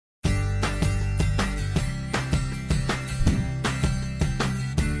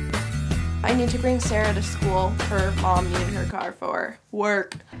I need to bring Sarah to school. Her mom needed her car for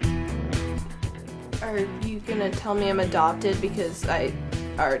work. Are you gonna tell me I'm adopted? Because I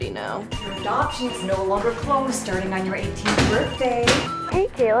already know. Your adoption is no longer closed starting on your 18th birthday. Hey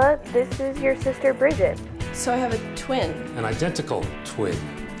Kayla, this is your sister Bridget. So I have a twin. An identical twin,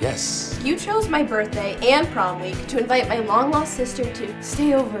 yes. You chose my birthday and prom week to invite my long-lost sister to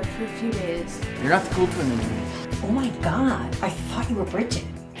stay over for a few days. You're not the cool twin anymore. Oh my God, I thought you were Bridget.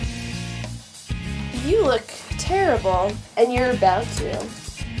 You look terrible, and you're about to. I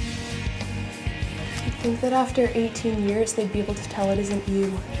think that after 18 years, they'd be able to tell it isn't you.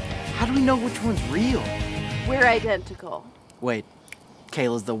 How do we know which one's real? We're identical. Wait,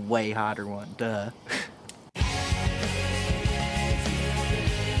 Kayla's the way hotter one, duh.